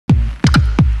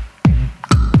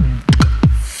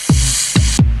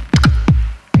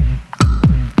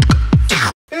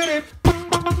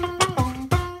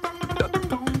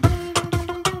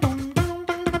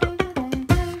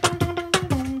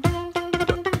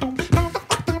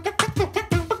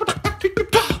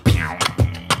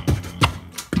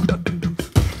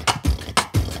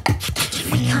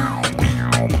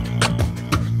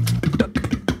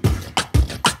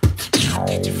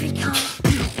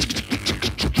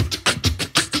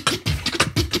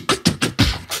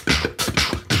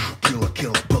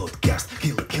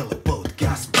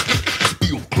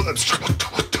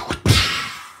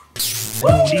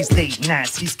These late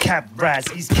nights, these cab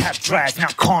rides, these cab drives. Now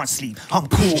I can't sleep, I'm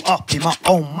caught up in my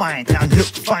own mind. Now I look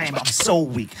fine, but I'm so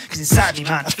weak. Cause inside me,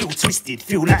 man, I feel twisted.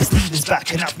 Feel like Steven's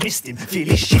back and I've missed him.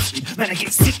 Feel it shifting, man, I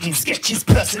get sickening. Sketches,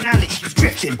 personality keeps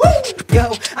drifting. Woo!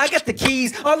 Yo, I got the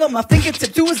keys, all on my fingertips,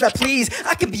 do as I please.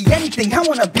 I can be anything I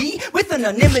wanna be, with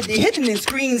anonymity hidden in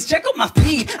screens. Check out my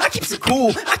feed, I keep it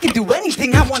cool. I can do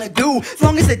anything I wanna do, as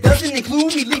long as it doesn't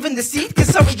include me leaving the seat. Cause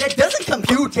sorry, that doesn't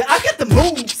compute, yeah, I got the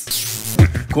moves.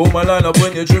 Call my line up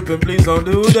when you're tripping, please don't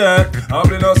do that. I've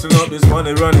been hustling up this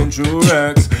money running through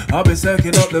racks. I've been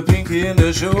stacking up the pinky in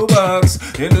the shoebox.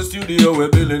 In the studio we're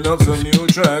building up some new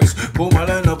tracks. Call my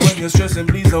line up when you're stressing,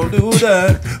 please don't do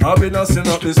that. I've been hustling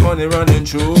up this money running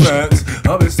through racks.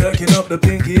 I've been stacking up the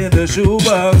pinky in the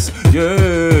shoebox.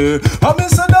 Yeah, I've been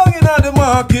so down in the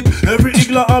market. Every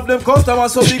igloo of them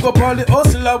customers, so big up all the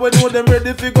hustler. We know them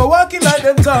ready to go walking like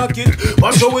them talking.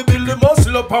 But so we build the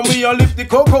muscle up and we all lift the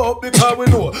cocoa up because we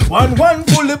know one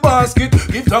fully basket.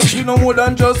 Give thanks we no more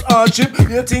than just hardship.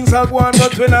 Your things are going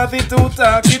but when I fit to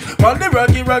talk it. All the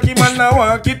rocky man now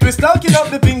walk it. We stacking up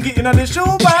the pinky in the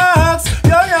shoebox.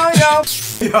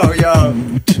 Yo.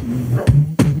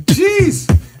 Jeez.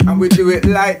 And we do it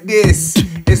like this.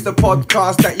 It's the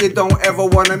podcast that you don't ever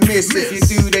wanna miss. If you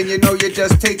do, then you know you're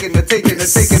just taking the.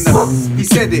 He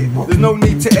said it, there's no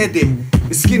need to edit.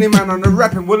 The skinny man on the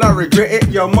rapping, will I regret it?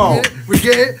 Yo, Mo. Yeah, we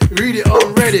get it, read it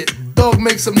on Reddit. Dog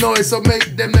make some noise, so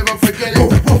make them never forget it.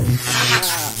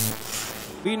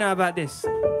 What you know about this?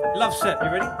 Love set,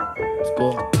 you ready? Let's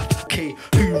go. Okay,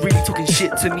 who really talking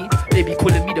shit to me? They be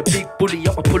calling me the big bully.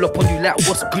 I'ma pull up on you like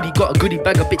what's goody. Got a goodie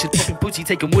bag of bitches popping pussy,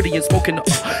 taking woody and smoking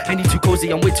Ain't too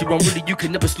cozy, I'm way too unruly. You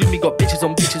can never slew me. Got bitches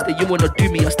on bitches that you wanna do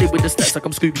me. I stay with the stats like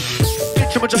I'm Scooby.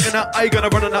 Bitch, I'm a juggernaut, I gonna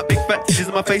run on that big fat titties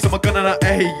in my face. I'm a gun on that,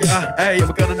 ayy, I'm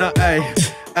a gun on that,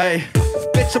 ayy.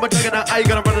 Bitch, I'm a juggernaut, I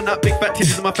gonna run on that big fat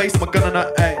titties in my face. I'm a gun on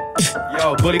that, ayy.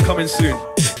 Yo, bully coming soon.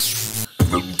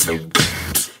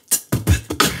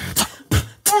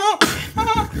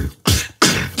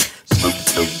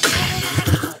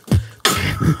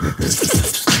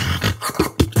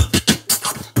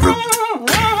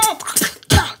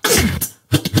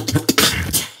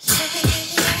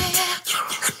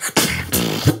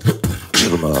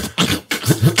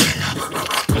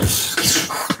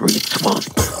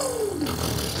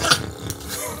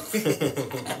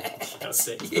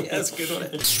 Yeah, that's good,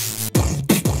 wasn't it?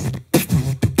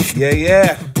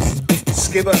 Yeah.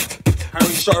 Skipper,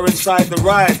 Harry Shutter inside the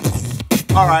ride.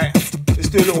 Alright, let's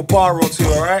do a little bar or two,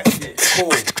 alright?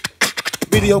 Cool.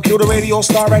 Video kill the radio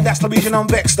star, right? That's the reason I'm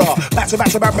vexed. Back to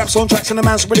back raps on tracks and the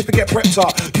man's ready to get prepped.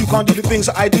 You can't do the things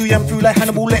that I do, yeah, I'm through like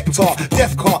Hannibal Lecter.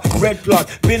 Death car, red blood,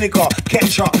 vinegar,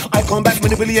 ketchup. I come back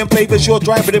with a billion flavors, you're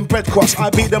driving in bread cross. I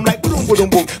beat them like boom, boom,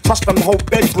 boom. Trust them the whole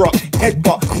bed rock, head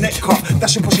butt, neck cut.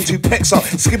 That's your pushing two pecs up.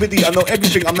 Skibbity, I know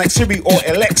everything, I'm like Siri or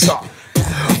Alexa.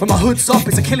 When my hood's up,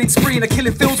 it's a killing spree and a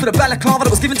killing fields with a balaclava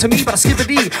that was given to me by the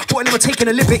skibbity. Thought anyone taking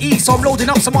a liberty, so I'm loading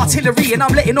up some artillery and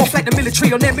I'm letting off like the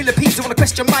military on their millipedes. They wanna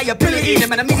question my ability.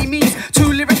 Them and a mini me's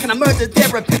too lyric and I murdered their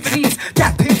epiphanies.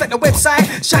 That pimp like the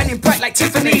website, shining bright like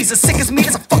Tiffany's. As sick as me,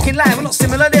 it's a fucking lie. We're not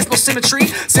similar, there's no symmetry.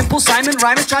 Simple Simon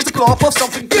rhyming trying to go up off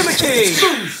something gimmicky.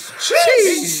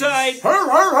 Inside.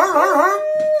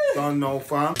 Don't know,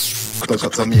 fam. Close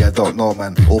up to me, I don't know,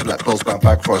 man. All black clothes going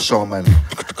back for a show, man.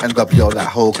 NWO like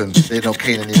Hogan, they don't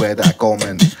cane anywhere that I go,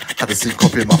 man. Had to see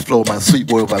copy of my flow, man. Sweet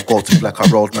boy with I go to black I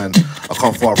road, man. I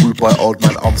come from a rude boy, old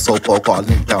man. I'm so poor, got a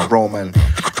link down row, man.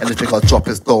 Anything I drop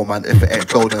is dough, man. If it ain't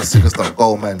gold, then singers don't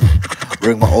go, man.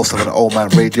 Ring my 070, man.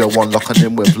 Radio 1 locking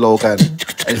in with Logan.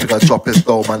 Anything I drop is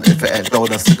dough, man. If it ain't gold,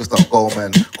 then singers don't go,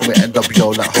 man. Call me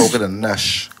NWO like Hogan and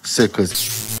Nash.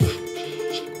 Sickers.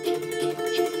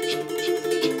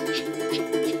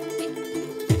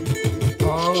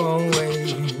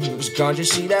 Always, can't you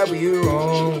see that we're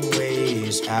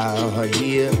always out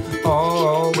here?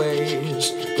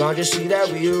 Always, can't you see that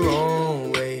we're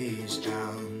always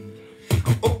down?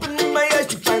 I'm opening my eyes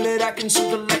to find that I can see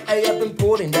the light. I have been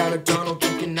pouring down a tunnel,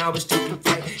 thinking I was taking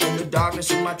flight. In the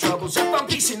darkness of my troubles, I found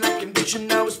peace and like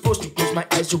conviction. I was forced to close my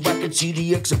eyes so I could see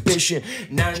the exhibition.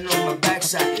 Now I know my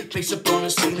backside, face up on the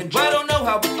ceiling. But I don't know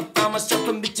how I found myself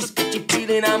a bitch sketchy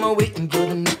feeling. I'm awaiting for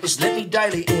the nipples, let me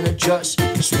dilate and adjust.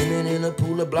 Swimming in a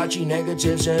pool of blotchy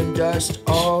negatives and dust.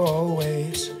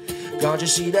 Always, can't you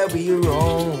see that we're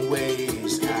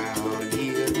always out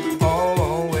here?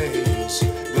 Always,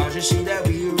 can't you see that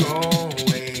we're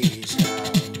always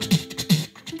out?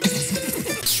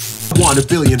 want a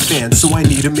billion fans, so I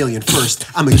need a million first.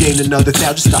 I'ma gain another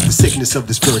 1,000, stop the sickness of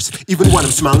this verse. Even when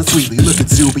I'm smiling sweetly, look at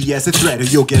Zuby as a threat, or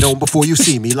you'll get on before you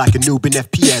see me like a noob in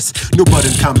FPS. No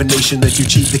button combination let you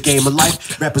cheat the game of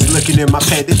life. Rappers looking in my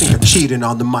pad, they think I'm cheating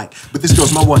on the mic. But this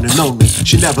girl's my one and only,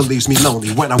 she never leaves me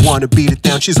lonely. When I wanna beat it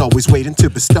down, she's always waiting to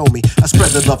bestow me. I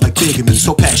spread the love like bigamy,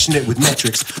 so passionate with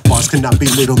metrics. Bars cannot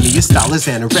belittle me, your style is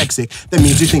anorexic. That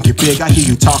means you think you're big, I hear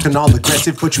you talking all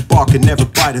aggressive, but you bark and never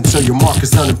bite until your mark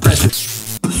is unimpressive.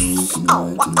 Bring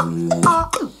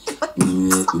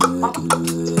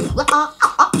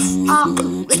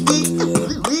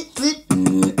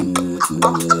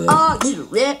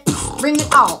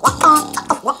it on, bring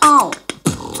it on,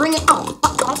 bring it on,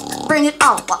 bring it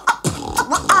on.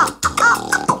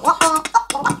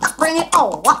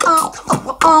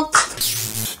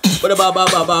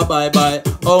 Bye.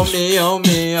 Oh me,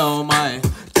 oh my.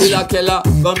 Killa Kela,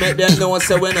 go make them know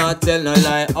say we not tell no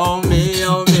lie. Oh me,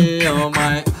 oh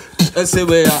my. See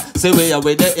where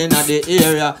we the inna the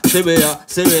area. See where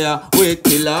we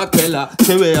Killa Kela.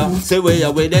 See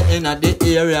where we the inna the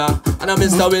area. And I'm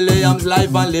Mr. Williams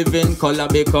live and live in color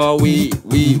because we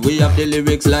have the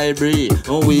lyrics library.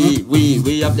 Oh we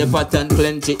have the pattern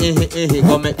plenty.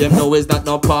 Go make them know it's not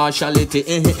no partiality.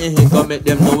 Go make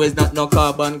them know it's not no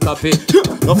carbon copy.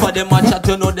 No for them a chat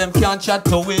to know them can't chat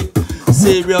to we.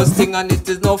 Serious thing and it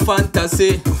is no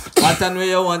fantasy. What and where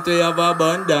you want to have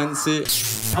abundance.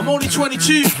 I'm only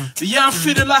 22, but yeah, I'm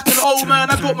feeling like an old man.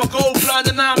 I got my goal plan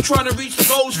and now I'm trying to reach the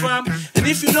goals, fam. And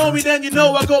if you know me, then you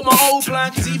know I got my old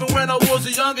plan. Cause even when I was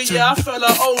a younger, yeah, I felt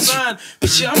like old man.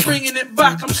 But yeah, I'm bringing it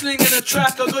back, I'm slinging a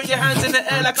track. I got your hands in the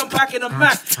air like I'm packing a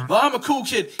Mac. But I'm a cool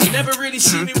kid, you never really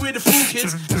see me with the fool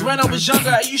kids. Cause when I was younger,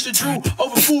 I used to drool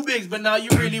over full bigs. But now you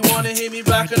really wanna hear me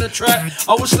back on the track.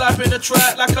 I was slapping the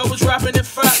track like I was rapping it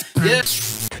fat, yeah.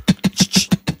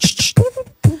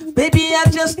 Baby, I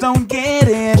just don't get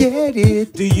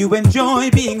it. Do you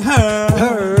enjoy being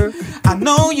her? I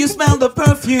know you smell the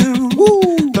perfume,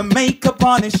 the makeup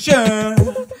on his shirt.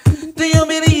 Do you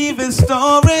believe in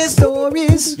stories?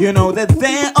 You know that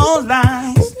they're all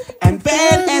lies. And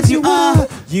bad as you are,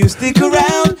 you stick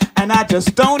around, and I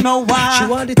just don't know why. She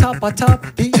want the top,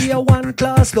 be a one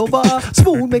class lover.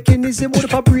 Smooth mechanism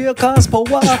with a break cause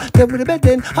power. Then with the bed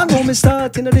then, I know me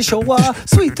starting at the shower.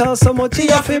 Sweet as so much, she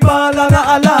have a ball and a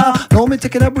Allah. Now me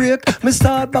taking a break, me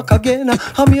start back again.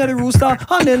 I'm here the rooster,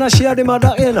 and then I share the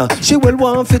mother in. She will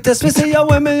want fit test me, say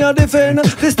when me a defend.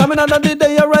 This time another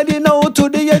day, already know to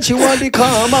the end. She want the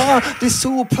karma, the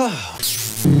super.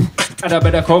 And I'm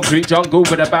in a concrete jungle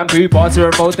with a bamboo bars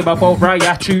are both in my boat right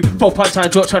at you. 4 punch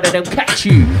and drop trying to them catch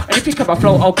you. And if you come a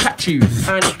flow, I'll catch you.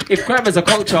 And if grammar's a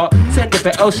culture, send it for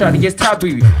El Shadi, it's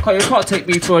taboo. Cause you can't take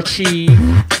me for a cheat.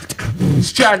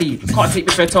 Strally, can't take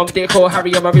me for Tom, Dick or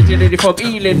Harry. I'm originally from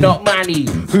Ealing, not Manny.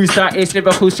 Who's that? It's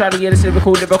Liverpool Strally, and it's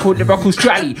Liverpool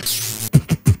Strally.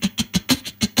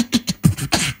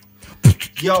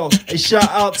 Yo, a shout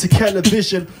out to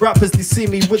Kelavision. Rappers, they see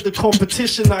me with the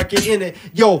competition, I get in it.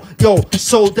 Yo,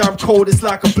 so damn cold, it's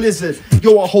like a blizzard.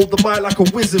 Yo, I hold the mic like a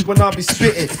wizard when I be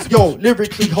spitting. Yo,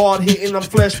 lyrically hard hitting, I'm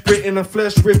flesh britting and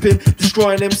flesh ripping.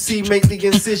 Destroying MC, make the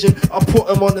incision. I put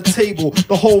them on the table.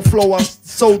 The whole flow, I'm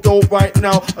so dope right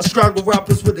now. I strangle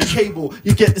rappers with a cable.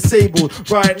 You get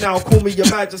disabled right now, call me your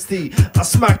majesty. I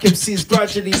smack MCs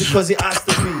gradually because it has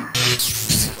to be.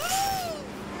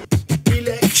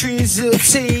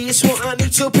 Electricity is what I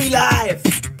need to be live.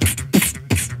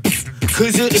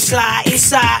 Cause of the slide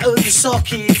inside of the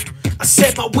socket, I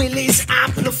said my will is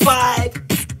amplified.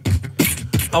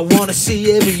 I wanna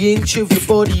see every inch of your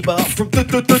body, but from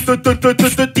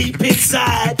deep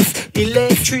inside.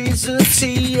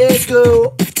 Electricity, yeah,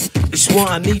 girl, it's what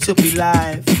I need to be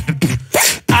live.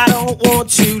 I don't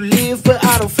want to live, but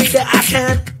I don't think that I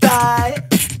can die.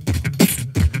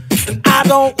 And I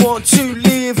don't want to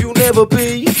live, you'll never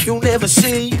be, you'll never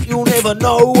see, you'll never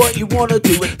know what you wanna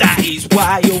do. And that is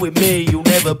why you're with me, you'll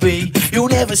never be, you'll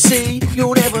never see,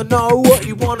 you'll never know what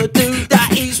you wanna do.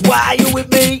 That is why you're with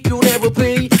me, you'll never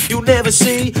be, you'll never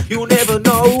see, you'll never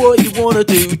know what you wanna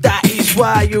do. That is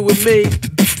why you're with me.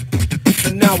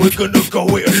 And now we're gonna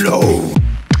go it alone.